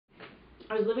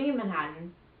I was living in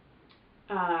Manhattan.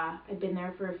 I'd been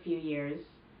there for a few years,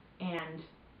 and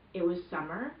it was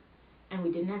summer, and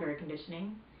we didn't have air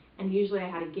conditioning. And usually I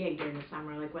had a gig during the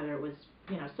summer, like whether it was,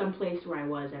 some place where I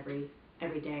was every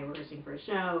day rehearsing for a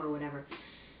show or whatever.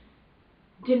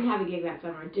 Didn't have a gig that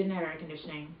summer, didn't have air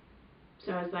conditioning.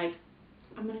 So I was like,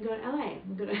 I'm gonna go to LA.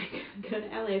 I'm gonna go to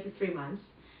LA for 3 months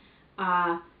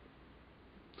uh,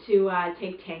 to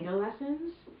take tango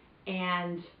lessons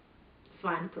and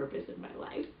find purpose in my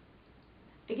life.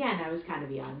 Again, I was kind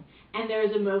of young, and there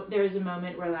was a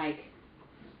moment where, like,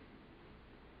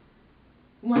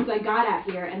 once I got out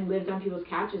here and lived on people's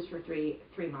couches for three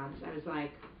months, I was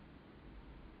like,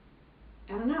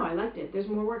 I don't know, I liked it. There's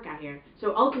more work out here.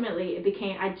 So ultimately, it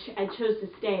became I chose to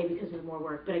stay because of the more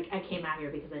work, but I came out here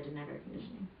because I didn't have air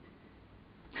conditioning.